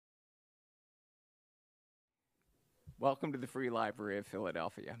Welcome to the Free Library of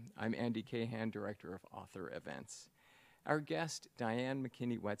Philadelphia. I'm Andy Cahan, Director of Author Events. Our guest, Diane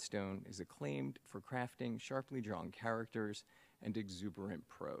McKinney-Whetstone, is acclaimed for crafting sharply drawn characters and exuberant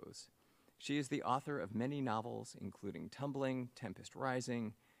prose. She is the author of many novels, including Tumbling, Tempest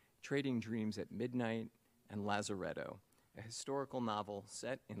Rising, Trading Dreams at Midnight, and Lazaretto, a historical novel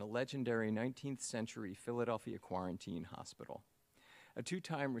set in a legendary 19th century Philadelphia quarantine hospital. A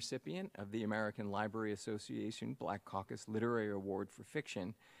two-time recipient of the American Library Association Black Caucus Literary Award for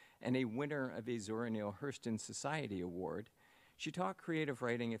Fiction and a winner of a Zora Neale Hurston Society Award, she taught creative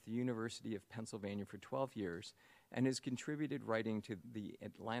writing at the University of Pennsylvania for 12 years and has contributed writing to the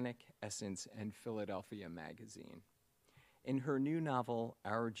Atlantic, Essence, and Philadelphia magazine. In her new novel,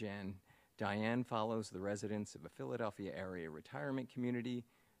 Our Gen, Diane follows the residents of a Philadelphia area retirement community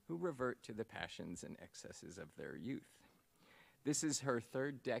who revert to the passions and excesses of their youth. This is her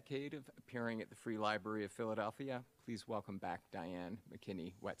third decade of appearing at the Free Library of Philadelphia. Please welcome back Diane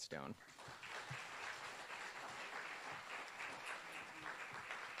McKinney-Whetstone.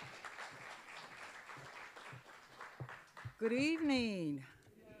 Good evening.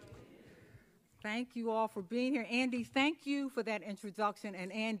 Thank you all for being here. Andy, thank you for that introduction.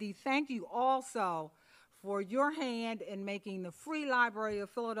 And Andy, thank you also for your hand in making the Free Library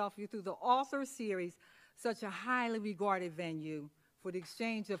of Philadelphia through the author series such a highly regarded venue for the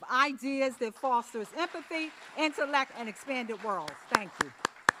exchange of ideas that fosters empathy, intellect, and expanded worlds. Thank you.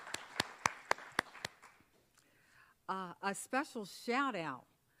 A special shout out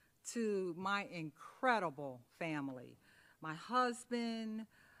to my incredible family, my husband,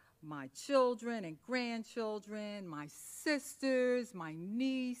 my children and grandchildren, my sisters, my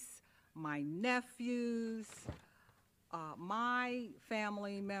niece, my nephews, my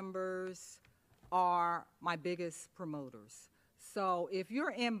family members are my biggest promoters. So if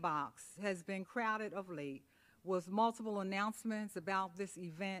your inbox has been crowded of late with multiple announcements about this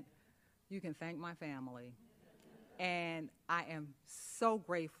event, you can thank my family. And I am so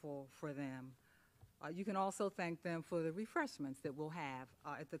grateful for them. You can also thank them for the refreshments that we'll have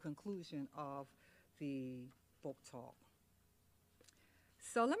at the conclusion of the book talk.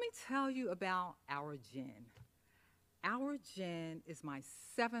 So let me tell you about Our Gen. Our Gen is my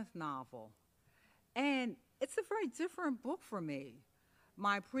 7th novel. And it's a very different book for me.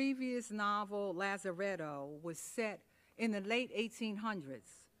 My previous novel, Lazaretto, was set in the late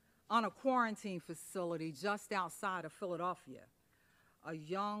 1800s on a quarantine facility just outside of Philadelphia. A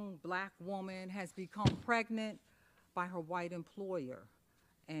young black woman has become pregnant by her white employer,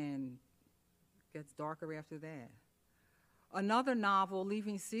 and it gets darker after that. Another novel,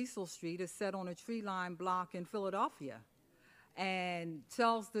 Leaving Cecil Street, is set on a tree-lined block in Philadelphia and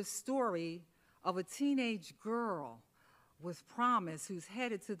tells the story of a teenage girl with promise who's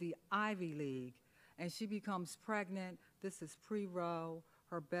headed to the Ivy League, and she becomes pregnant. This is pre-Roe.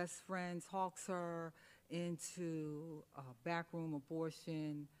 Her best friend talks her into a backroom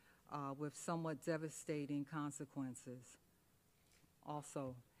abortion with somewhat devastating consequences.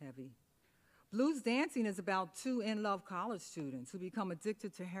 Also heavy. Blues Dancing is about 2 in-love college students who become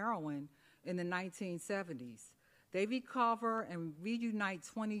addicted to heroin in the 1970s. They recover and reunite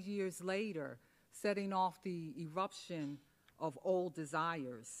 20 years later, setting off the eruption of old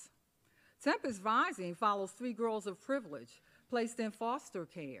desires. Tempest Rising follows 3 girls of privilege placed in foster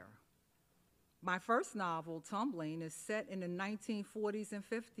care. My first novel, Tumbling, is set in the 1940s and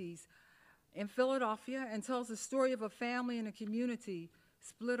 50s in Philadelphia and tells the story of a family and a community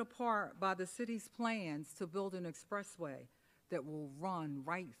split apart by the city's plans to build an expressway that will run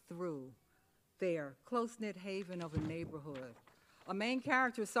right through their close-knit haven of a neighborhood. A main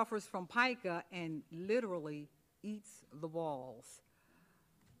character suffers from pica and literally eats the walls.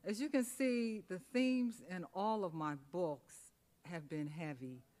 As you can see, the themes in all of my books have been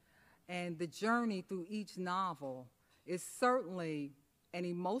heavy, and the journey through each novel is certainly an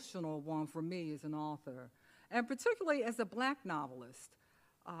emotional one for me as an author, and particularly as a black novelist.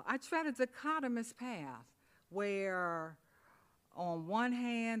 I tread a dichotomous path where, on one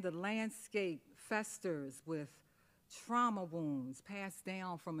hand, the landscape festers with trauma wounds passed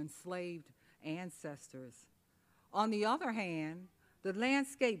down from enslaved ancestors. On the other hand, the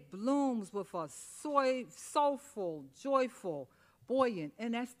landscape blooms with a soulful, joyful, buoyant,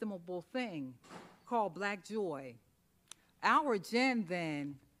 inestimable thing called Black joy. Our Gen,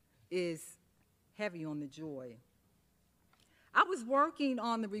 then, is heavy on the joy. I was working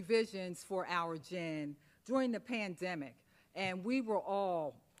on the revisions for Our Gen during the pandemic, and we were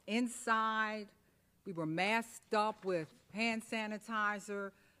all inside. We were masked up with hand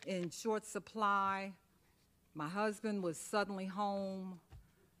sanitizer in short supply. My husband was suddenly home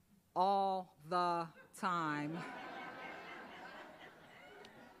all the time.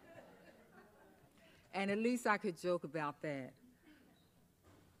 And at least I could joke about that.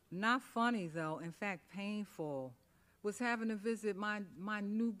 Not funny, though, in fact, painful, was having to visit my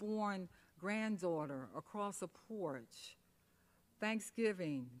newborn granddaughter across a porch.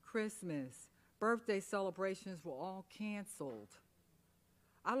 Thanksgiving, Christmas, birthday celebrations were all canceled.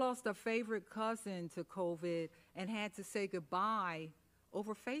 I lost a favorite cousin to COVID and had to say goodbye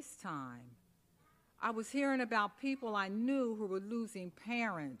over FaceTime. I was hearing about people I knew who were losing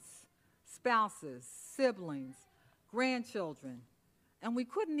parents, spouses, siblings, grandchildren, and we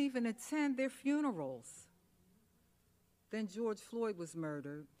couldn't even attend their funerals. Then George Floyd was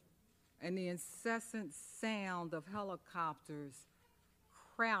murdered, and the incessant sound of helicopters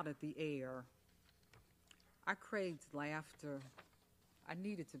crowded the air. I craved laughter. I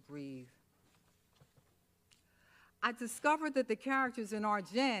needed to breathe. I discovered that the characters in our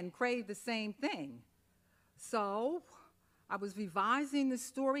gen craved the same thing. So I was revising the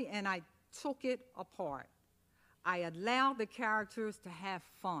story and I took it apart. I allowed the characters to have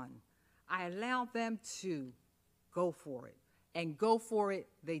fun. I allowed them to go for it. And go for it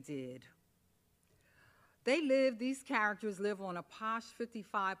they did. These characters live on a posh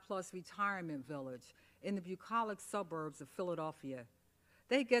 55-plus retirement village in the bucolic suburbs of Philadelphia.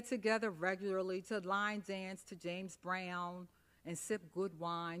 They get together regularly to line dance to James Brown and sip good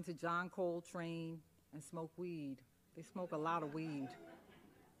wine to John Coltrane and smoke weed. They smoke a lot of weed.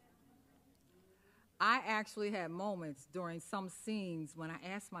 I actually had moments during some scenes when I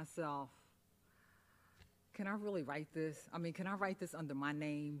asked myself, can I really write this? I mean, can I write this under my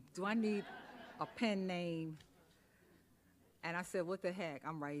name? Do I need a pen name? And I said, what the heck,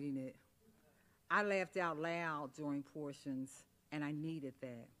 I'm writing it. I laughed out loud during portions, and I needed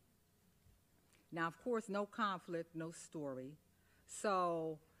that. Now, of course, no conflict, no story.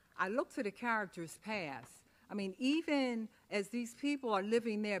 So I looked to the characters' past. I mean, even as these people are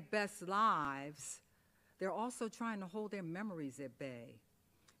living their best lives, they're also trying to hold their memories at bay.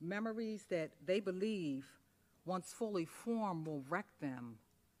 Memories that they believe, once fully formed, will wreck them.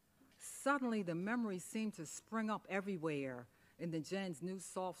 Suddenly, the memories seem to spring up everywhere in the gen's new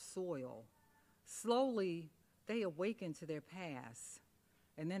soft soil. Slowly, they awaken to their past,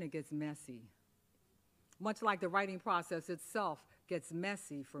 and then it gets messy. Much like the writing process itself gets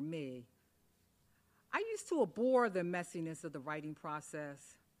messy for me. I used to abhor the messiness of the writing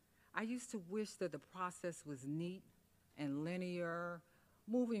process. I used to wish that the process was neat and linear,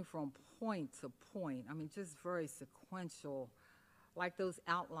 moving from point to point. I mean, just very sequential, like those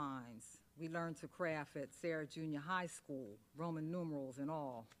outlines we learned to craft at Sarah Junior High School, Roman numerals and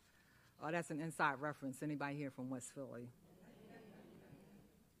all. That's an inside reference. Anybody here from West Philly?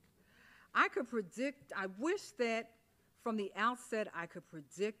 I wish that from the outset I could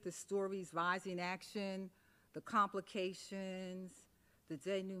predict the story's rising action, the complications, the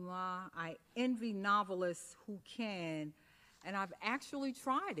denouement. I envy novelists who can, and I've actually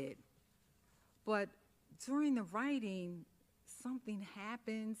tried it. But during the writing, something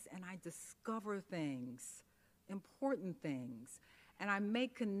happens and I discover things, important things, and I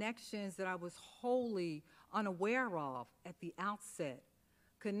make connections that I was wholly unaware of at the outset,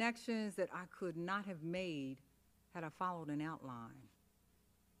 connections that I could not have made had I followed an outline.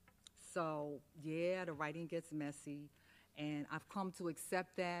 So, yeah, the writing gets messy, and I've come to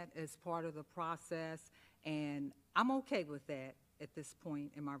accept that as part of the process, and I'm okay with that at this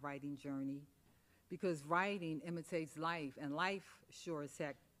point in my writing journey, because writing imitates life, and life sure as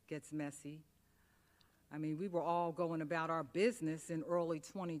heck gets messy. I mean, we were all going about our business in early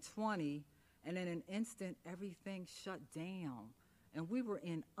 2020, and in an instant, everything shut down, and we were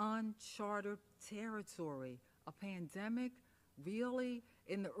in uncharted territory. A pandemic, really?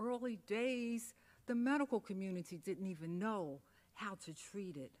 In the early days, the medical community didn't even know how to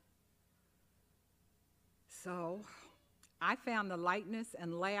treat it. So I found the lightness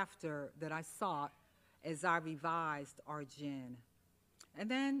and laughter that I sought as I revised our gen. And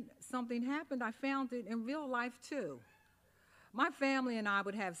then something happened. I found it in real life, too. My family and I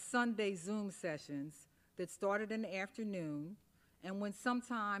would have Sunday Zoom sessions that started in the afternoon and went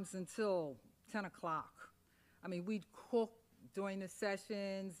sometimes until 10 o'clock. I mean, we'd cook during the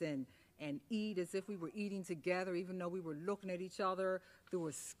sessions and eat as if we were eating together, even though we were looking at each other through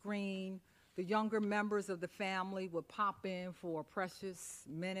a screen. The younger members of the family would pop in for precious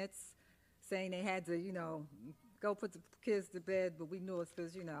minutes, saying they had to, go put the kids to bed, but we knew it's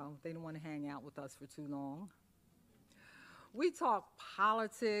because, they didn't want to hang out with us for too long. We talked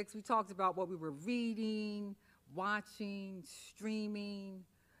politics. We talked about what we were reading, watching, streaming.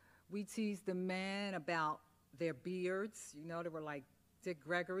 We teased the men about their beards. They were like Dick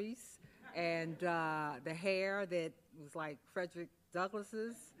Gregory's, and the hair that was like Frederick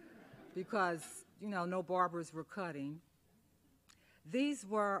Douglass's, because no barbers were cutting. These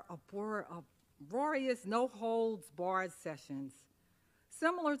were uproarious, no-holds-barred sessions,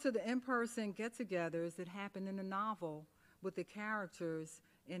 similar to the in-person get-togethers that happened in the novel with the characters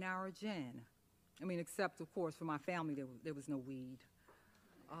in our gin. I mean, except, of course, for my family, there was no weed.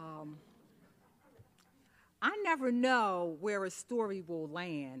 I never know where a story will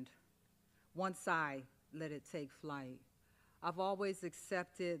land once I let it take flight. I've always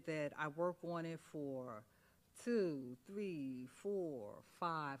accepted that I work on it for 2, 3, 4,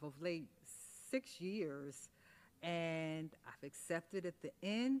 5, of late 6 years, and I've accepted at the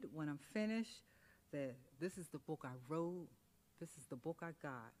end, when I'm finished, that this is the book I wrote, this is the book I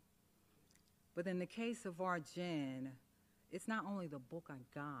got. But in the case of our gin, it's not only the book I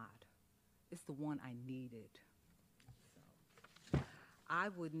got, it's the one I needed. So, I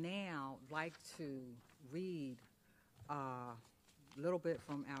would now like to read a little bit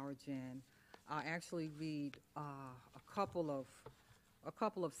from our gin. I'll actually read a couple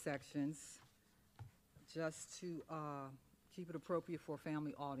of sections just to keep it appropriate for a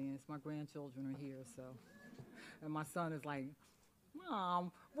family audience. My grandchildren are here, so, and my son is like,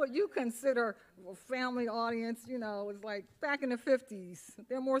 Mom, what you consider a family audience, is like back in the 50s.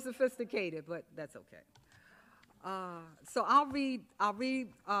 They're more sophisticated, but that's okay. So I'll read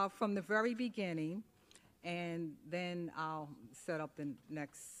from the very beginning, and then I'll set up the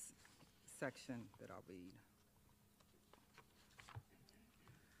next section that I'll read.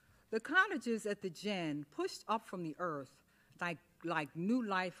 The cottages at the gin pushed up from the earth like new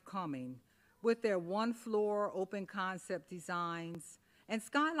life coming, with their one-floor open concept designs and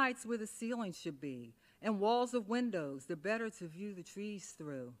skylights where the ceiling should be, and walls of windows the better to view the trees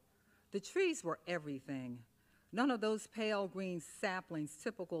through. The trees were everything. None of those pale green saplings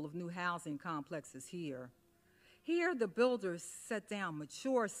typical of new housing complexes here. Here, the builders set down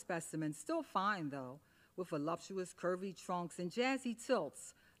mature specimens, still fine though, with voluptuous curvy trunks and jazzy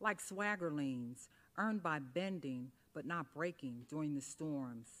tilts like swaggerlines, earned by bending but not breaking during the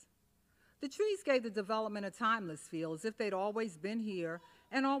storms. The trees gave the development a timeless feel, as if they'd always been here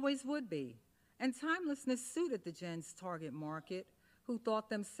and always would be. And timelessness suited the gin's target market, who thought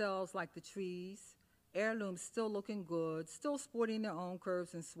themselves like the trees, heirlooms still looking good, still sporting their own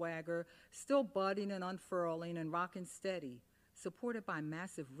curves and swagger, still budding and unfurling and rocking steady, supported by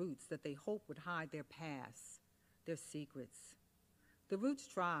massive roots that they hoped would hide their pasts, their secrets. The roots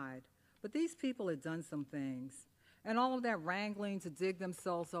tried, but these people had done some things, and all of that wrangling to dig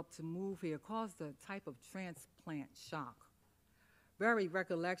themselves up to move here caused a type of transplant shock. Very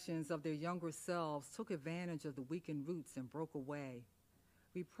recollections of their younger selves took advantage of the weakened roots and broke away.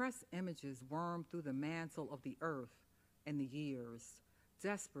 Repressed images wormed through the mantle of the earth and the years,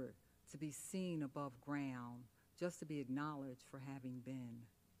 desperate to be seen above ground, just to be acknowledged for having been.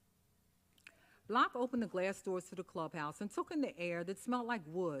 Block opened the glass doors to the clubhouse and took in the air that smelled like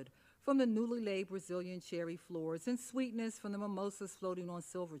wood from the newly laid Brazilian cherry floors and sweetness from the mimosas floating on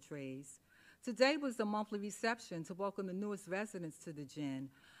silver trays. Today was the monthly reception to welcome the newest residents to the gin,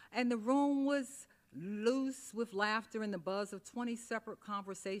 and the room was loose with laughter and the buzz of 20 separate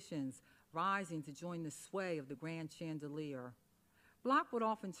conversations rising to join the sway of the grand chandelier. Block would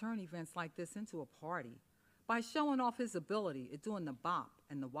often turn events like this into a party by showing off his ability at doing the bop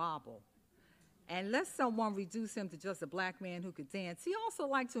and the wobble. And lest someone reduce him to just a black man who could dance, he also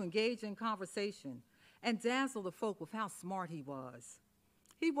liked to engage in conversation and dazzle the folk with how smart he was.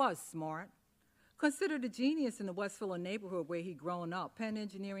 He was smart. Considered a genius in the West Philly neighborhood where he'd grown up, Penn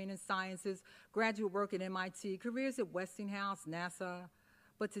Engineering and Sciences, graduate work at MIT, careers at Westinghouse, NASA.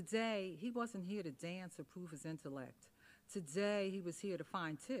 But today, he wasn't here to dance or prove his intellect. Today, he was here to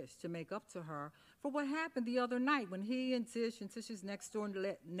find Tish, to make up to her for what happened the other night when he and Tish's next-door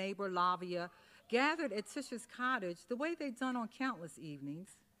neighbor, Lavia, gathered at Tish's cottage the way they'd done on countless evenings.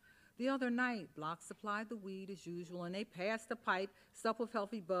 The other night, Block supplied the weed as usual, and they passed the pipe, stuffed with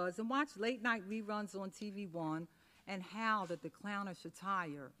healthy buzz, and watched late-night reruns on TV1 and howled at the clownish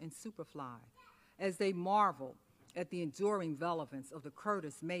attire in Superfly as they marveled at the enduring relevance of the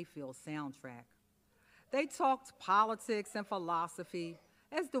Curtis Mayfield soundtrack. They talked politics and philosophy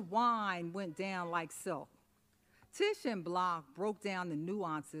as the wine went down like silk. Tish and Block broke down the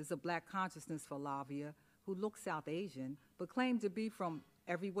nuances of black consciousness for Lavia, who looked South Asian but claimed to be from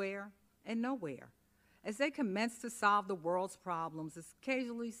everywhere and nowhere, as they commenced to solve the world's problems,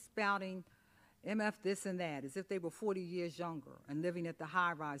 occasionally spouting MF this and that, as if they were 40 years younger and living at the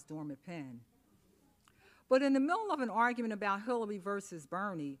high-rise dorm at Penn. But in the middle of an argument about Hillary versus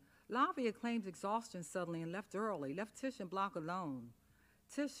Bernie, Lavia claimed exhaustion suddenly and left early, left Tish and Block alone.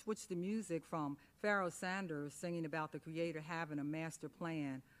 Tish switched the music from Pharoah Sanders singing about the creator having a master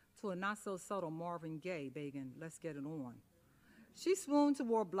plan to a not-so-subtle Marvin Gaye begging, "Let's get it on." She swooned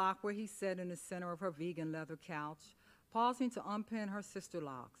toward Block, where he sat in the center of her vegan leather couch, pausing to unpin her sister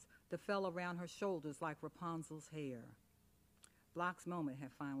locks that fell around her shoulders like Rapunzel's hair. Block's moment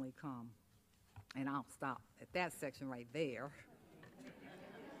had finally come, and I'll stop at that section right there.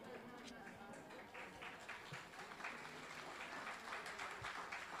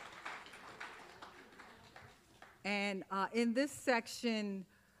 And in this section,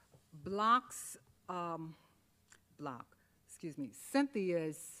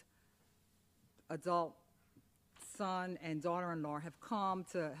 Cynthia's adult son and daughter-in-law have come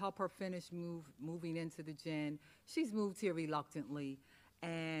to help her finish moving into the gin. She's moved here reluctantly,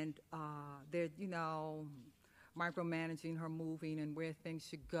 and they're, micromanaging her moving and where things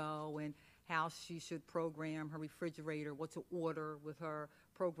should go and how she should program her refrigerator, what to order with her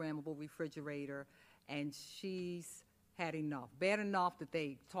programmable refrigerator. And she's had enough, bad enough that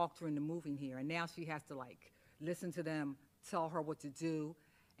they talked her into moving here, and now she has to listen to them tell her what to do.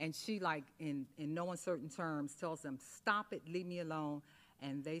 And she, in no uncertain terms, tells them, "Stop it, leave me alone,"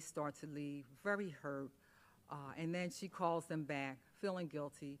 and they start to leave, very hurt. And then she calls them back, feeling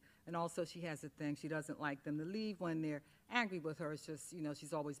guilty, and also she has a thing, she doesn't like them to leave when they're angry with her. It's just,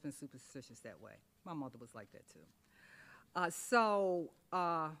 she's always been superstitious that way. My mother was like that too. So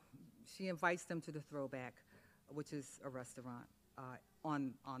she invites them to the Throwback, which is a restaurant at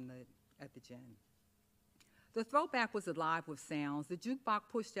the gin. The Throwback was alive with sounds. The jukebox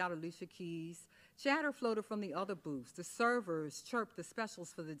pushed out Alicia Keys. Chatter floated from the other booths. The servers chirped the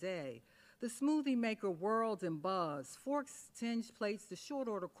specials for the day. The smoothie maker whirled and buzzed. Forks tinged plates. The short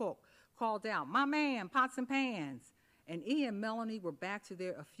order cook called out, "My man, pots and pans." And E and Melanie were back to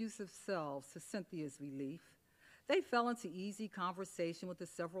their effusive selves, to Cynthia's relief. They fell into easy conversation with the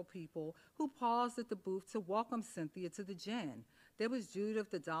several people who paused at the booth to welcome Cynthia to the gin. There was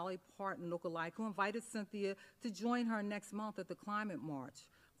Judith, the Dolly Parton lookalike, who invited Cynthia to join her next month at the Climate March.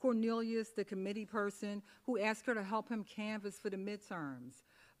 Cornelius, the committee person, who asked her to help him canvass for the midterms.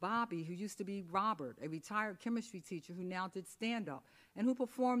 Bobby, who used to be Robert, a retired chemistry teacher who now did stand-up, and who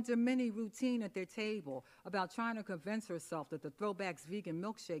performed a mini routine at their table about trying to convince herself that the Throwback's vegan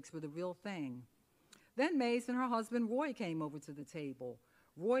milkshakes were the real thing. Then Maze and her husband Roy came over to the table.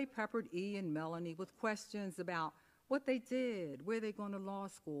 Roy peppered E and Melanie with questions about what they did, where they're going to law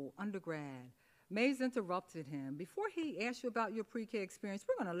school, undergrad. Maze interrupted him. "Before he asks you about your pre-K experience,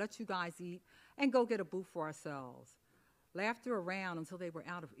 we're going to let you guys eat and go get a booth for ourselves." Laughter around until they were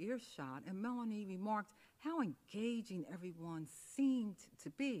out of earshot, and Melanie remarked how engaging everyone seemed to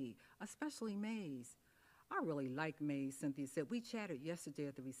be, especially Maze. "I really like Maze," Cynthia said. "We chatted yesterday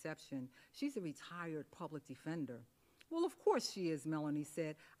at the reception. She's a retired public defender." "Well, of course she is," Melanie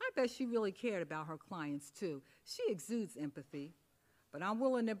said. "I bet she really cared about her clients, too. She exudes empathy." "But I'm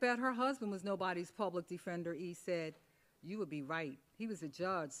willing to bet her husband was nobody's public defender," E said. "You would be right. He was a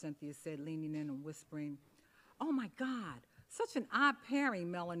judge," Cynthia said, leaning in and whispering. "Oh, my God, such an odd pairing,"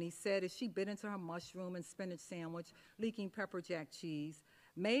 Melanie said as she bit into her mushroom and spinach sandwich, leaking pepper jack cheese.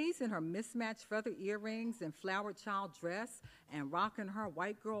 Maze in her mismatched feather earrings and flowered child dress and rocking her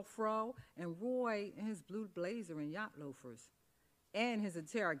white girl fro, and Roy in his blue blazer and yacht loafers. "And his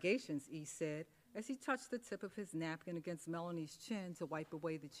interrogations," E said, as he touched the tip of his napkin against Melanie's chin to wipe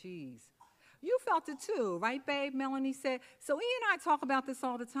away the cheese. "You felt it too, right, babe?" Melanie said. "So E and I talk about this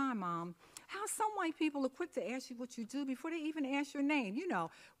all the time, Mom. How some white people are quick to ask you what you do before they even ask your name.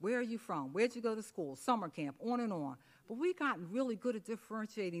 Where are you from? Where'd you go to school? Summer camp, on and on. But we've gotten really good at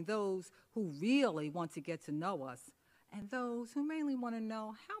differentiating those who really want to get to know us and those who mainly want to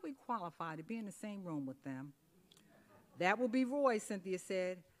know how we qualify to be in the same room with them." "That will be Roy," Cynthia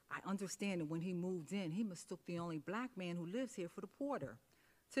said. "I understand that when he moved in, he mistook the only black man who lives here for the porter."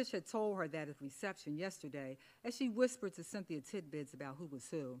 Tish had told her that at the reception yesterday as she whispered to Cynthia tidbits about who was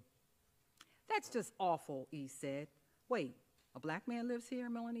who. "That's just awful," E said. "Wait, a black man lives here?"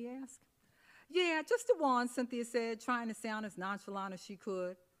 Melanie asked. "Yeah, just the one," Cynthia said, trying to sound as nonchalant as she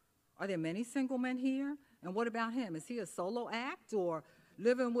could. "Are there many single men here? And what about him? Is he a solo act or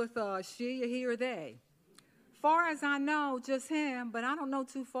living with she or he or they?" "Far as I know, just him, but I don't know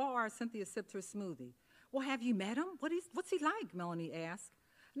too far." Cynthia sipped her smoothie. "Well, have you met him? What's he like?" Melanie asked.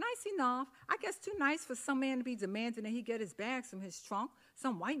 "Nice enough. I guess too nice for some man to be demanding that he get his bags from his trunk,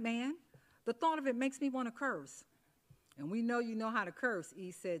 some white man. The thought of it makes me want to curse." "And we know you know how to curse,"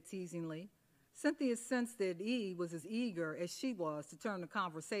 E said teasingly. Cynthia sensed that E was as eager as she was to turn the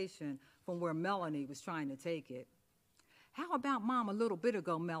conversation from where Melanie was trying to take it. "How about Mom a little bit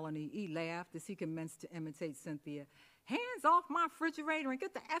ago, Melanie?" E laughed as he commenced to imitate Cynthia. "Hands off my refrigerator and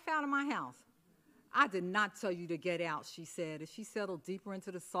get the F out of my house." I did not tell you to get out, she said, as she settled deeper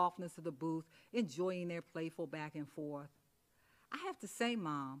into the softness of the booth, enjoying their playful back and forth. I have to say,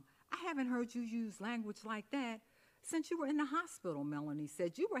 Mom, I haven't heard you use language like that since you were in the hospital, Melanie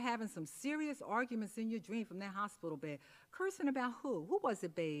said. You were having some serious arguments in your dream from that hospital bed. Cursing about who? Who was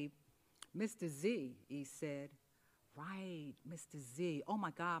it, babe? Mr. Z, E said. Right, Mr. Z. Oh,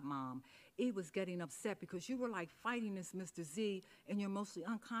 my God, Mom. E was getting upset because you were like fighting this Mr. Z in your mostly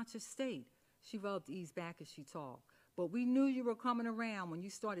unconscious state. She rubbed E's back as she talked. But we knew you were coming around when you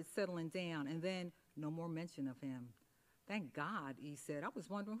started settling down, and then no more mention of him. Thank God, E said. I was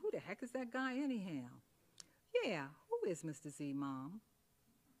wondering, who the heck is that guy anyhow? Yeah, who is Mr. Z, Mom?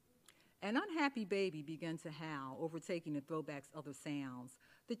 An unhappy baby began to howl, overtaking the throwback's other sounds,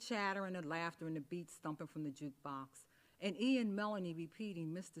 the chatter and the laughter and the beats thumping from the jukebox, and E and Melanie repeating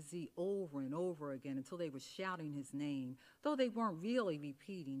Mr. Z over and over again until they were shouting his name, though they weren't really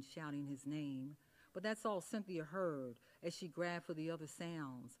repeating, shouting his name. But that's all Cynthia heard as she grabbed for the other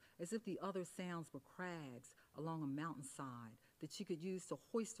sounds, as if the other sounds were crags along a mountainside that she could use to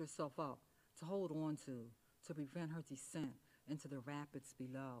hoist herself up, to hold on to prevent her descent into the rapids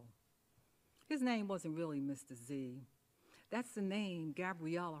below. His name wasn't really Mr. Z. That's the name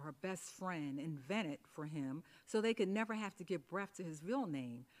Gabriella, her best friend, invented for him so they could never have to give breath to his real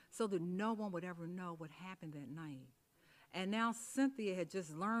name, so that no one would ever know what happened that night. And now Cynthia had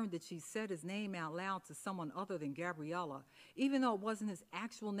just learned that she said his name out loud to someone other than Gabriella. Even though it wasn't his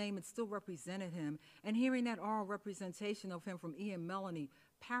actual name, it still represented him, and hearing that oral representation of him from E and Melanie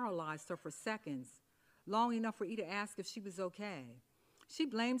paralyzed her for seconds, long enough for E to ask if she was okay. She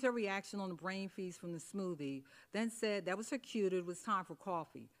blamed her reaction on the brain fees from the smoothie, then said that was her cue that it was time for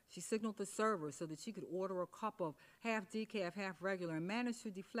coffee. She signaled the server so that she could order a cup of half decaf, half regular, and managed to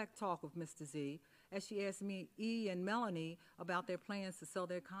deflect talk with Mr. Z as she asked me, E and Melanie about their plans to sell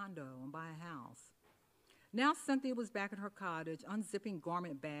their condo and buy a house. Now Cynthia was back at her cottage, unzipping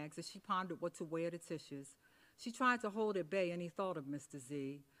garment bags as she pondered what to wear to Tish's. She tried to hold at bay any thought of Mr.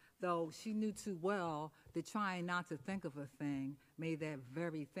 Z, though she knew too well that trying not to think of a thing made that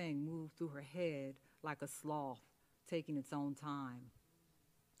very thing move through her head like a sloth, taking its own time.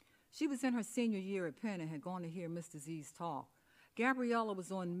 She was in her senior year at Penn and had gone to hear Mr. Z's talk. Gabriella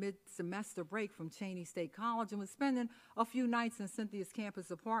was on mid-semester break from Cheney State College and was spending a few nights in Cynthia's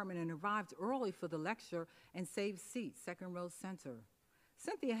campus apartment and arrived early for the lecture and saved seats, second row center.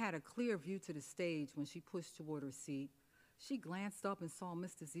 Cynthia had a clear view to the stage when she pushed toward her seat. She glanced up and saw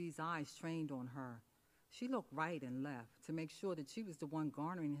Mr. Z's eyes trained on her. She looked right and left to make sure that she was the one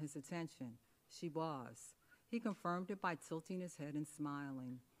garnering his attention. She was. He confirmed it by tilting his head and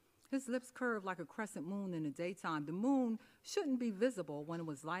smiling. His lips curved like a crescent moon in the daytime. The moon shouldn't be visible when it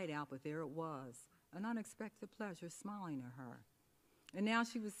was light out, but there it was, an unexpected pleasure smiling at her. And now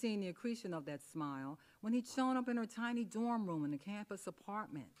she was seeing the accretion of that smile when he'd shown up in her tiny dorm room in the campus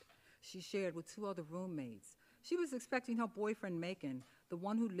apartment she shared with two other roommates. She was expecting her boyfriend, Macon, the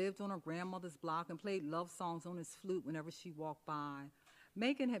one who lived on her grandmother's block and played love songs on his flute whenever she walked by.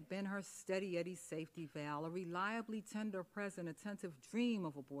 Macon had been her steady Eddie safety valve, a reliably tender, present, attentive dream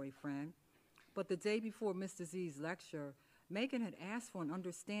of a boyfriend. But the day before Mr. Z's lecture, Macon had asked for an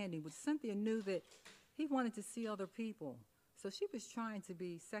understanding, which Cynthia knew that he wanted to see other people. So she was trying to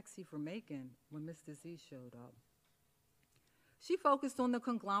be sexy for Macon when Mr. Z showed up. She focused on the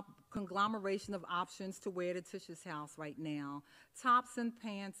conglomeration of options to wear to Tish's house right now, tops and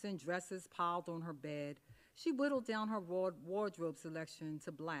pants and dresses piled on her bed. She whittled down her wardrobe selection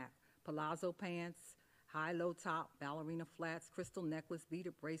to black, palazzo pants, high-low top, ballerina flats, crystal necklace,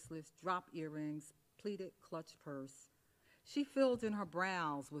 beaded bracelets, drop earrings, pleated clutch purse. She filled in her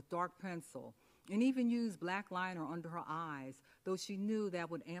brows with dark pencil and even used black liner under her eyes, though she knew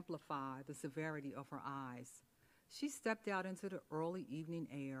that would amplify the severity of her eyes. She stepped out into the early evening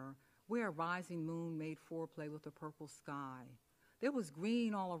air, where a rising moon made foreplay with the purple sky. There was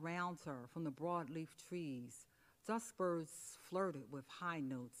green all around her from the broadleaf trees. Dusk birds flirted with high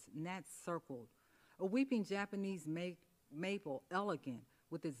notes, gnats circled. A weeping Japanese maple, elegant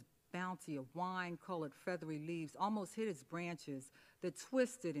with its bounty of wine-colored feathery leaves, almost hid its branches that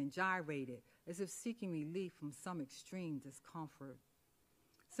twisted and gyrated as if seeking relief from some extreme discomfort.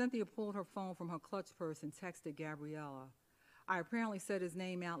 Cynthia pulled her phone from her clutch purse and texted Gabriella. I apparently said his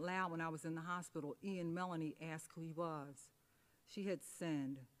name out loud when I was in the hospital. E and Melanie asked who he was. She had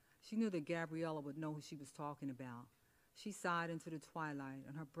sinned. She knew that Gabriella would know who she was talking about. She sighed into the twilight,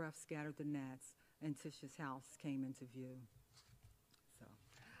 and her breath scattered the gnats, and Tish's house came into view. So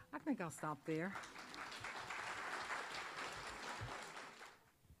I think I'll stop there.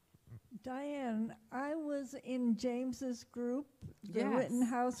 Diane, I was in James's group, the Yes.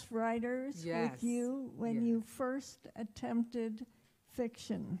 Rittenhouse Writers, Yes. with you when Yes. you first attempted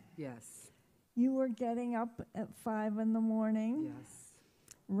fiction. Yes, You were getting up at 5 in the morning, yes,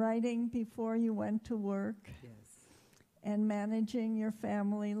 writing before you went to work, yes. and managing your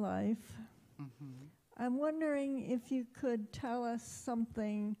family life. Mm-hmm. I'm wondering if you could tell us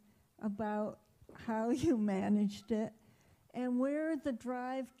something about how you managed it and where the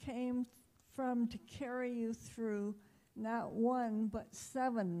drive came from to carry you through not one but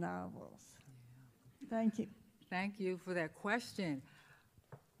 7 novels. Yeah. Thank you. Thank you for that question.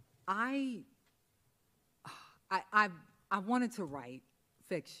 I wanted to write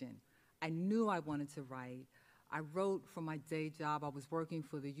fiction. I knew I wanted to write. I wrote for my day job. I was working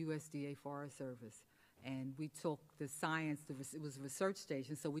for the USDA Forest Service, and we took the science, it was a research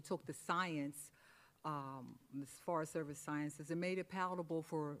station, so we took the science, the Forest Service sciences, and made it palatable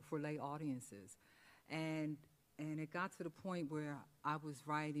for lay audiences. And it got to the point where I was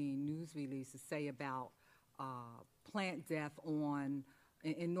writing news releases, say about plant death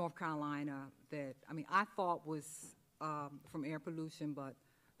in North Carolina that, I mean, I thought was from air pollution, but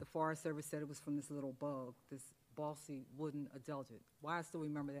the Forest Service said it was from this little bug, this balsy wooden adelgid. Why I still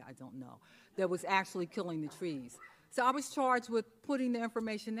remember that, I don't know. That was actually killing the trees. So I was charged with putting the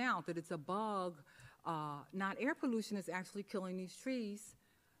information out that it's a bug, not air pollution, is actually killing these trees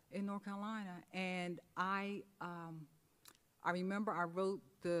in North Carolina. And I remember I wrote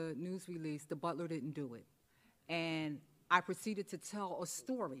the news release, The Butler Didn't Do It. And I proceeded to tell a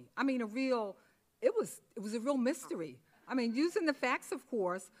story. I mean, it was a real mystery. I mean, using the facts, of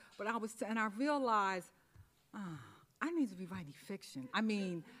course, but and I realized, I need to be writing fiction. I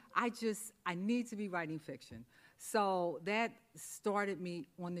mean, I need to be writing fiction. So that started me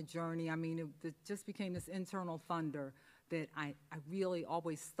on the journey. I mean, it just became this internal thunder that I really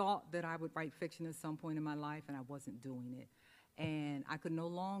always thought that I would write fiction at some point in my life, and I wasn't doing it. And I could no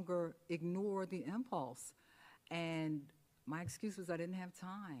longer ignore the impulse. And my excuse was I didn't have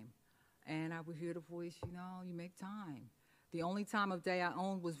time. And I would hear the voice, you make time. The only time of day I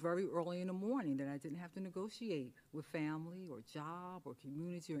owned was very early in the morning, that I didn't have to negotiate with family or job or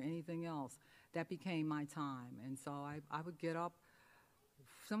community or anything else. That became my time. And so I would get up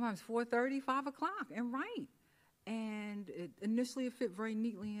sometimes 4:30, 5 o'clock and write. And initially it fit very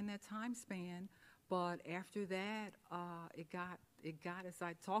neatly in that time span. But after that, it got, as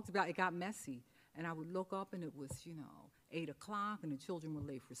I talked about, it got messy. And I would look up and it was, 8 o'clock, and the children were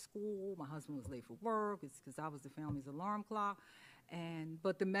late for school. My husband was late for work. It's because I was the family's alarm clock.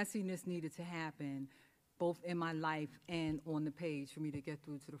 But the messiness needed to happen, both in my life and on the page, for me to get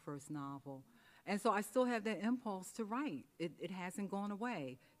through to the first novel. And so I still have that impulse to write. It hasn't gone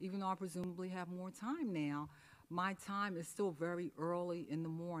away. Even though I presumably have more time now, my time is still very early in the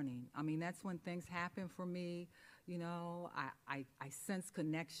morning. I mean, that's when things happen for me. I sense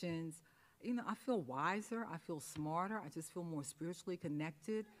connections. I feel wiser, I feel smarter, I just feel more spiritually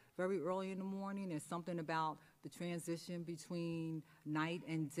connected very early in the morning. There's something about the transition between night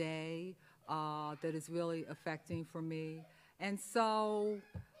and day that is really affecting for me. And so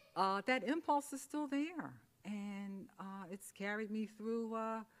that impulse is still there, and it's carried me through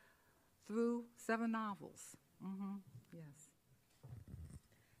 7 novels. Mm-hmm. Yes.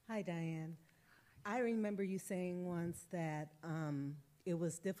 Hi, Diane. I remember you saying once that it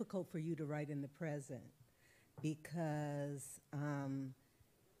was difficult for you to write in the present because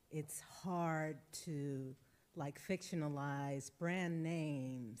it's hard to fictionalize brand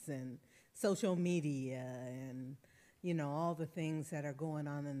names and social media and all the things that are going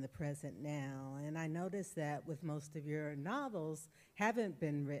on in the present now. And I noticed that with most of your novels haven't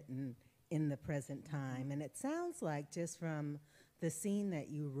been written in the present time. And it sounds like, just from the scene that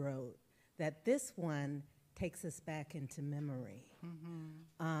you wrote, that this one takes us back into memory,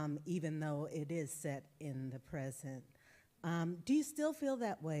 even though it is set in the present. Do you still feel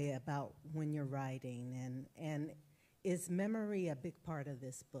that way about when you're writing? And is memory a big part of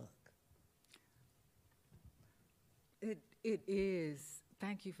this book? It is.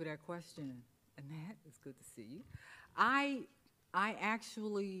 Thank you for that question, Annette. It's good to see you. I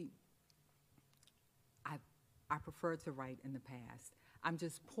prefer to write in the past. I'm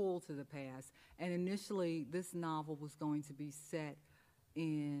just pulled to the past. And initially, this novel was going to be it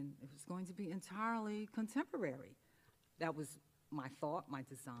was going to be entirely contemporary. That was my thought, my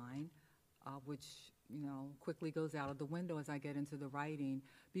design, which, quickly goes out of the window as I get into the writing,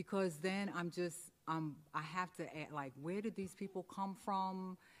 because then I have to add, where did these people come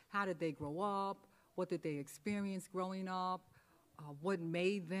from? How did they grow up? What did they experience growing up? What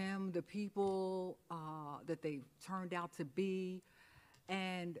made them the people that they turned out to be?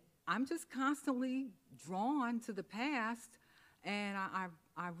 And I'm just constantly drawn to the past, and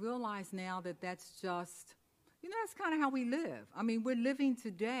I realize now that that's just, that's kind of how we live. I mean, we're living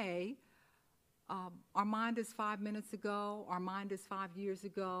today. Our mind is 5 minutes ago. Our mind is 5 years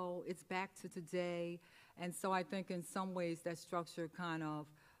ago. It's back to today. And so I think in some ways that structure kind of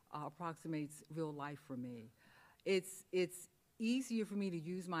approximates real life for me. It's easier for me to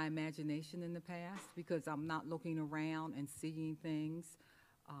use my imagination in the past because I'm not looking around and seeing things.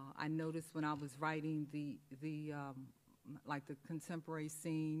 I noticed when I was writing like the contemporary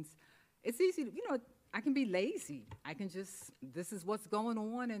scenes, it's easy to, I can be lazy. I can just, this is what's going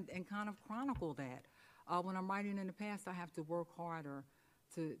on and kind of chronicle that. When I'm writing in the past, I have to work harder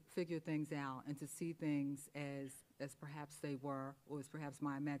to figure things out and to see things as perhaps they were, or as perhaps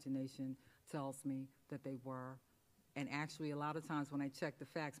my imagination tells me that they were. And actually, a lot of times when I check the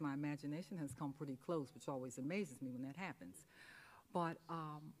facts, my imagination has come pretty close, which always amazes me when that happens. But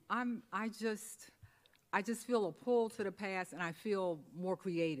I just feel a pull to the past, and I feel more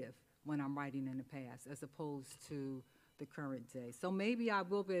creative when I'm writing in the past as opposed to the current day. So maybe I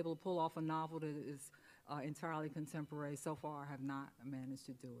will be able to pull off a novel that is entirely contemporary. So far, I have not managed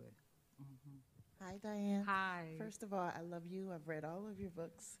to do it. Mm-hmm. Hi, Diane. Hi. First of all, I love you. I've read all of your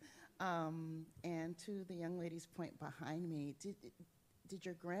books. And to the young lady's point behind me, did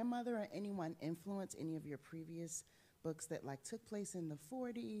your grandmother or anyone influence any of your previous books that like took place in the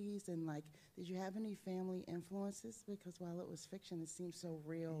 40s? And like, did you have any family influences? Because while it was fiction, it seemed so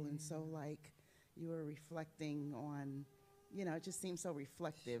real and so like you were reflecting on, it just seemed so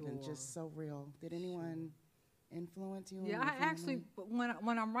reflective and just so real. Did anyone influence you? Yeah, I actually,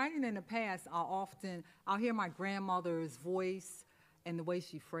 when I'm writing in the past, I'll hear my grandmother's voice and the way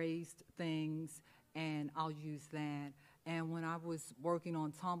she phrased things, and I'll use that. And when I was working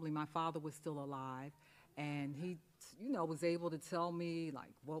on Tumbling, my father was still alive, and he, was able to tell me like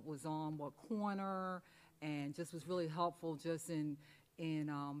what was on what corner, and just was really helpful just in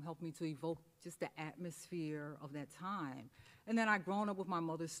helping me to evoke just the atmosphere of that time. And then I'd grown up with my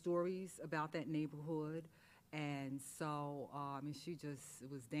mother's stories about that neighborhood, and so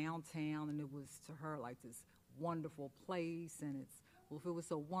it was downtown, and it was to her like this wonderful place, and well, if it was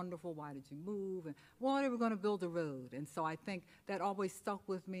so wonderful, why did you move? And, well, they were going to build a road. And so I think that always stuck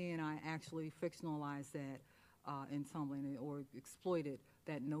with me, and I actually fictionalized that in Tumbling, or exploited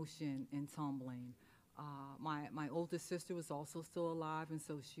that notion in Tumbling. My oldest sister was also still alive, and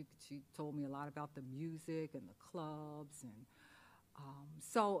so she told me a lot about the music and the clubs. And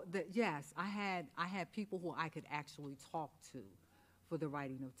yes, I had people who I could actually talk to for the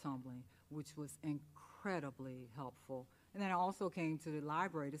writing of Tumbling, which was incredibly helpful. And then I also came to the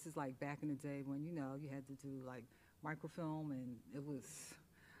library. This is like back in the day when, you had to do like microfilm, and it was,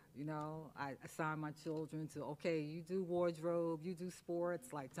 I assigned my children to, okay, you do wardrobe, you do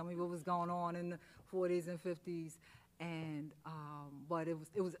sports, like tell me what was going on in the 40s and 50s. And, but it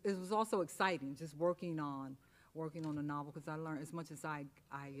was also exciting just working on the novel, because I learned as much as I'm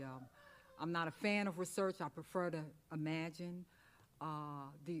not a fan of research. I prefer to imagine.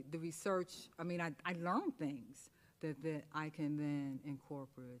 The research, I learned things that I can then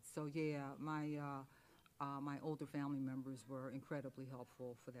incorporate. So yeah, my older family members were incredibly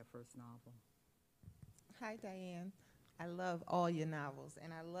helpful for that first novel. Hi, Diane. I love all your novels,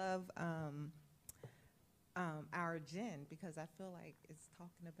 and I love Our Gin, because I feel like it's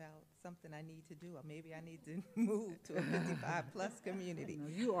talking about something I need to do, or maybe I need to move to a 55-plus community. No,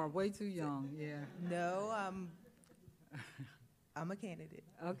 you are way too young, yeah. No, I'm a candidate.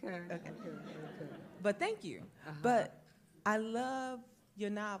 Okay. But thank you. Uh-huh. But I love your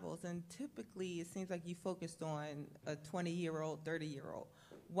novels, and typically it seems like you focused on a 20-year-old, 30-year-old.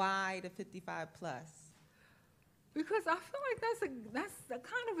 Why the 55-plus? Because I feel like that's a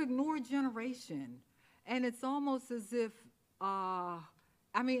kind of ignored generation, and it's almost as if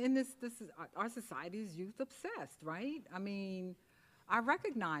this is our society is youth obsessed, right? I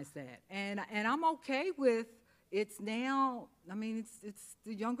recognize that, and I'm okay with. It's now, it's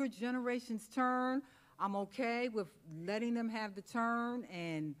the younger generation's turn. I'm okay with letting them have the turn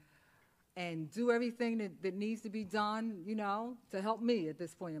and do everything that needs to be done, to help me at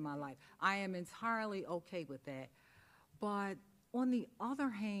this point in my life. I am entirely okay with that. But on the other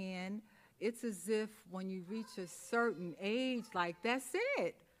hand, it's as if when you reach a certain age, like, that's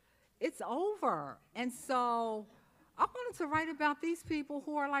it. It's over. And so I wanted to write about these people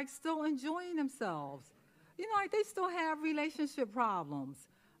who are, like, still enjoying themselves. Like they still have relationship problems.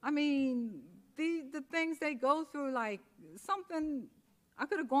 The things they go through, like something I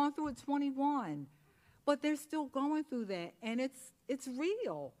could have gone through at 21, but they're still going through that, and it's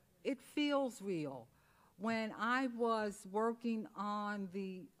real. It feels real. when I was working on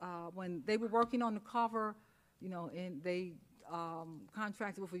when they were working on the cover, and they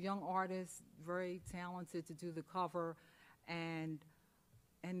contracted with a young artist, very talented, to do the cover, and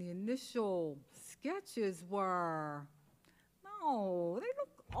the initial sketches were, no, they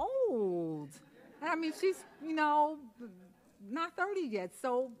look old. And I mean, she's, not 30 yet,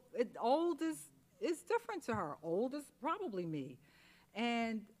 so old is different to her. Old is probably me.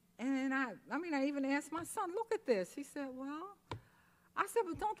 And I even asked my son, look at this. He said, well, I said,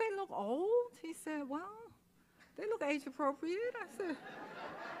 but don't they look old? He said, well, they look age appropriate. I said,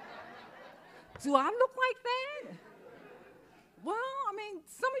 do I look like that? Well, I mean,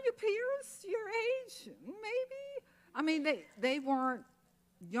 some of your peers, your age, maybe. I mean, they weren't,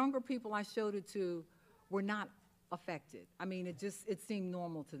 younger people I showed it to were not affected. I mean, it seemed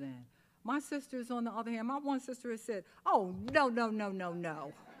normal to them. My sisters, on the other hand, my one sister has said, oh, no, no, no, no,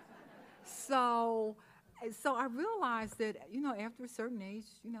 no. So I realized that, after a certain age,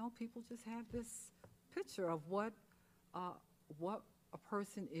 people just have this picture of what a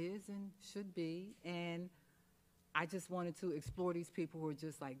person is and should be, and I just wanted to explore these people who are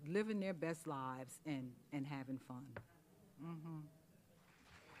just like living their best lives and having fun. Mm-hmm.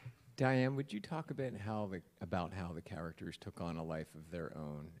 Diane, would you talk a bit about how the characters took on a life of their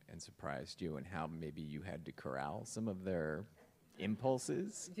own and surprised you, and how maybe you had to corral some of their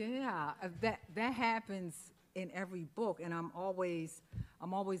impulses? Yeah, that happens in every book, and I'm always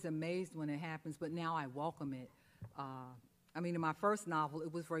amazed when it happens. But now I welcome it. In my first novel,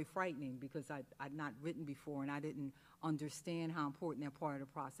 it was very frightening because I'd not written before, and I didn't understand how important that part of the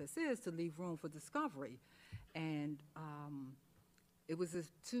process is, to leave room for discovery. And it was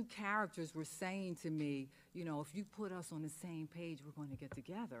as two characters were saying to me, if you put us on the same page, we're going to get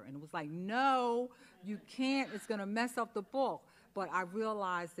together. And it was like, no, you can't. It's going to mess up the book. But I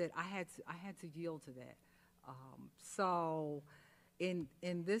realized that I had to yield to that. So in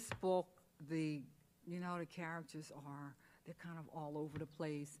this book, the characters they're kind of all over the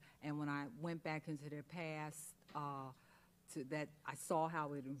place. And when I went back into their past, I saw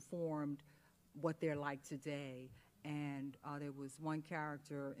how it informed what they're like today. And there was one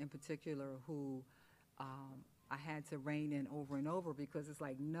character in particular who I had to rein in over and over, because it's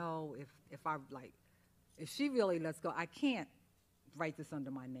like, no, if she really lets go, I can't write this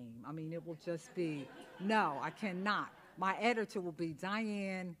under my name. I mean, it will just be, no, I cannot. My editor will be,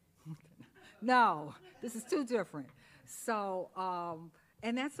 Diane, no, this is too different. So,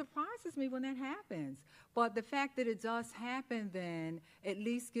 and that surprises me when that happens. But the fact that it does happen then at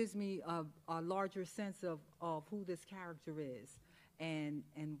least gives me a larger sense of who this character is, and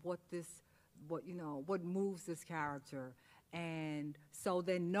what moves this character. And so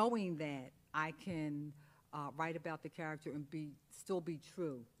then knowing that, I can write about the character and still be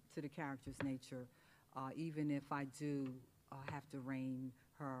true to the character's nature, even if I do have to rein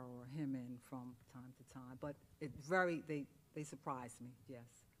her or him in from time to time. But they surprise me, yes.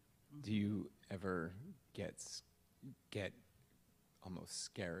 Do you ever get almost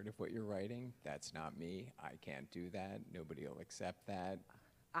scared of what you're writing? That's not me. I can't do that. Nobody will accept that.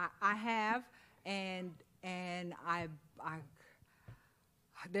 I have, and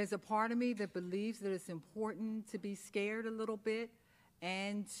there's a part of me that believes that it's important to be scared a little bit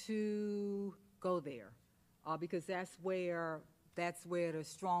and to go there, because that's where the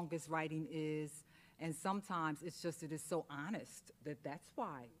strongest writing is. And sometimes it's just that it's so honest that's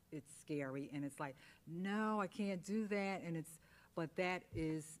why it's scary. And it's like, no, I can't do that. But that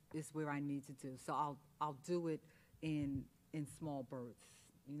is where I need to do. So I'll do it in small bursts,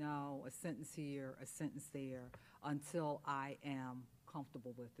 a sentence here, a sentence there, until I am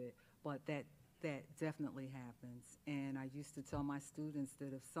comfortable with it. But that definitely happens. And I used to tell my students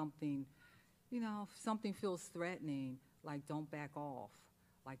that if something feels threatening, like, don't back off.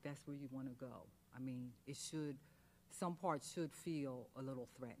 Like, that's where you want to go. I mean, some parts should feel a little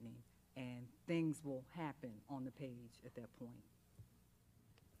threatening, and things will happen on the page at that point.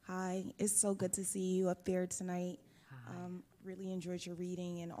 Hi, it's so good to see you up there tonight. Hi. Really enjoyed your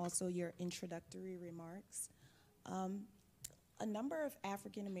reading and also your introductory remarks. A number of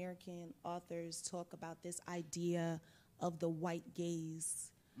African American authors talk about this idea of the white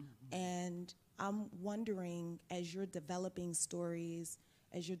gaze. Mm-hmm. And I'm wondering, as you're developing stories,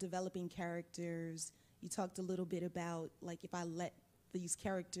 as you're developing characters, you talked a little bit about, like, if I let these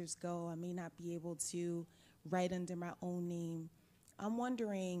characters go, I may not be able to write under my own name. I'm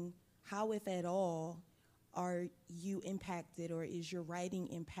wondering how, if at all, are you impacted, or is your writing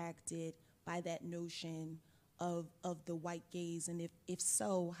impacted by that notion of the white gaze? And if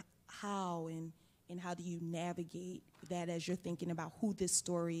so, how, and and how do you navigate that as you're thinking about who this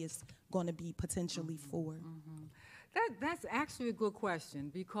story is going to be potentially for? That's actually a good question,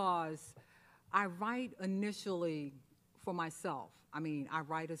 because I write initially for myself. I mean, I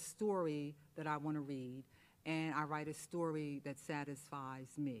write a story that I want to read, and I write a story that satisfies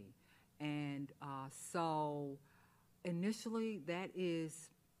me. And so initially, that is,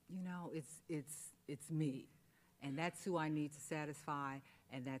 you know, it's me. And that's who I need to satisfy,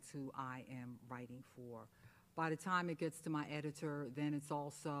 and that's who I am writing for. By the time it gets to my editor, then it's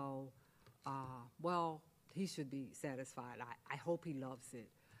also, well, he should be satisfied. I hope he loves it.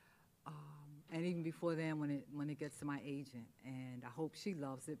 And even before then, when it gets to my agent, and I hope she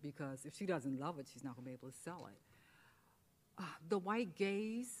loves it, because if she doesn't love it, she's not going to be able to sell it. The white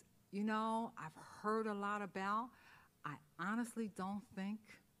gaze, you know, I've heard a lot about. I honestly don't think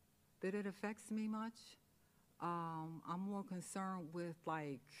that it affects me much. I'm more concerned with,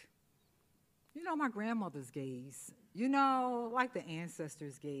 like, you know, my grandmother's gaze, you know, like the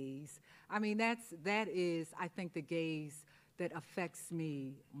ancestors' gaze. I mean, that is, I think, the gaze that affects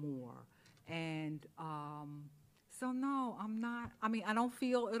me more. And so, no, I'm not, I mean, I don't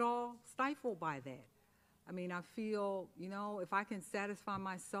feel at all stifled by that. I mean, I feel, you know, if I can satisfy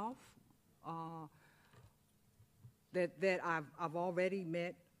myself, that I've already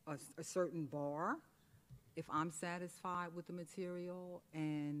met a certain bar, if I'm satisfied with the material,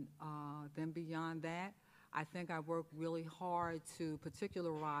 and then beyond that, I think I work really hard to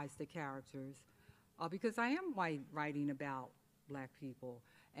particularize the characters, because I am writing about Black people.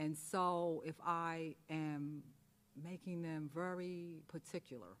 And so if I am making them very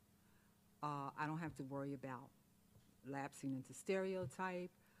particular, I don't have to worry about lapsing into stereotype,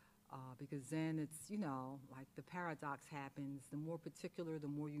 because then it's, you know, like the paradox happens, the more particular, the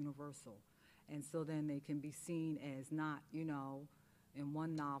more universal. And so then they can be seen as not, you know, in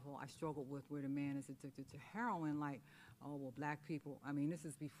one novel I struggled with where the man is addicted to heroin, like, oh, well, Black people, I mean, this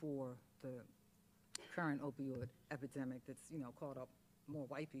is before the current opioid epidemic that's, you know, caught up more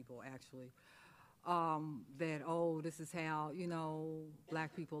white people, actually, that, oh, this is how, you know,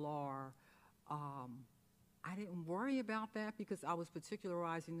 Black people are. I didn't worry about that because I was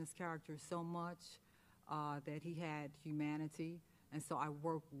particularizing this character so much that he had humanity. And so I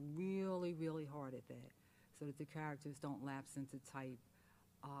work really, really hard at that so that the characters don't lapse into type.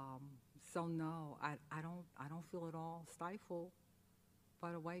 So no, I don't feel at all stifled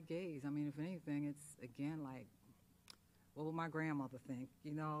by the white gaze. I mean, if anything, it's, again, like, what would my grandmother think,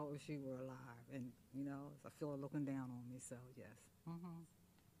 you know, if she were alive? And, you know, I feel her looking down on me, so yes.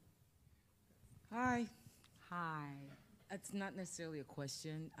 Hi. Hi. It's not necessarily a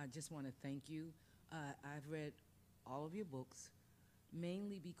question. I just want to thank you. I've read all of your books,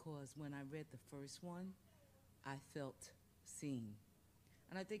 mainly because when I read the first one, I felt seen.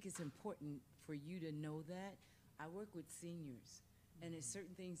 And I think it's important for you to know that. I work with seniors, and there's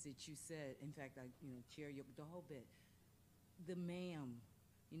certain things that you said. In fact, I chair the whole bit. The ma'am,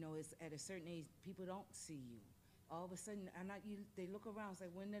 it's at a certain age, people don't see you. All of a sudden, they look around and say,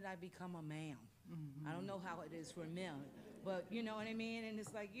 when did I become a ma'am? I don't know how it is for men, but you know what I mean? And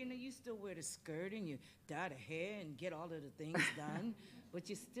it's like, you still wear the skirt and you dye the hair and get all of the things done, but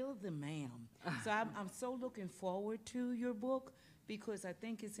you're still the ma'am. So I'm so looking forward to your book because I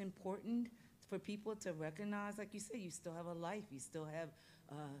think it's important for people to recognize, like you said, you still have a life, you still have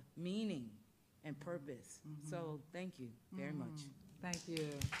meaning and purpose. So thank you very much. Thank you.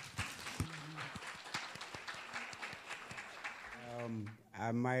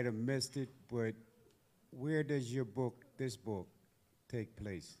 I might have missed it, but where does this book, take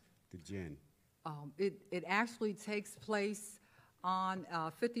place, The Gin? It actually takes place on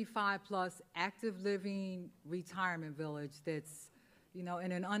a 55-plus active living retirement village that's, in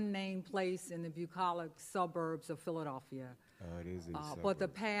an unnamed place in the bucolic suburbs of Philadelphia. Oh, it is in suburbs. But the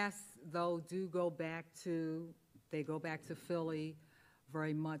past, though, go back to Philly.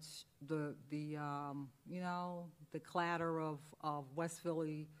 Very much the clatter of West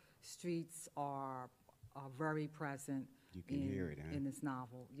Philly streets are very present. You can hear it, huh? In this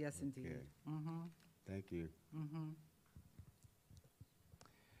novel. Yes, Okay. indeed. Thank you.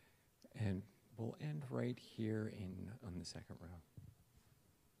 And we'll end right here on the second row.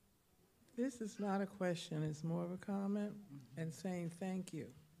 This is not a question, it's more of a comment and saying thank you.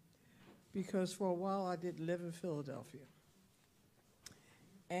 Because for a while I did live in Philadelphia.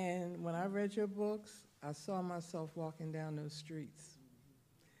 And when I read your books, I saw myself walking down those streets.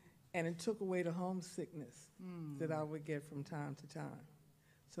 And it took away the homesickness that I would get from time to time.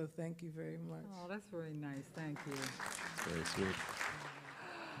 So thank you very much. Oh, that's very nice. Thank you. Very sweet.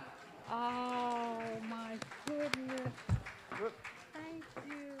 Oh, my goodness. Thank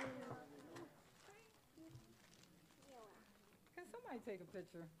you. take a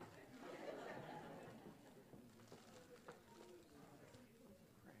picture.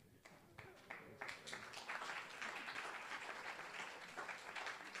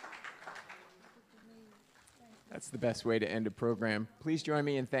 That's the best way to end a program. Please join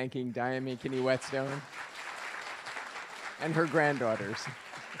me in thanking Diane McKinney-Whetstone and her granddaughters.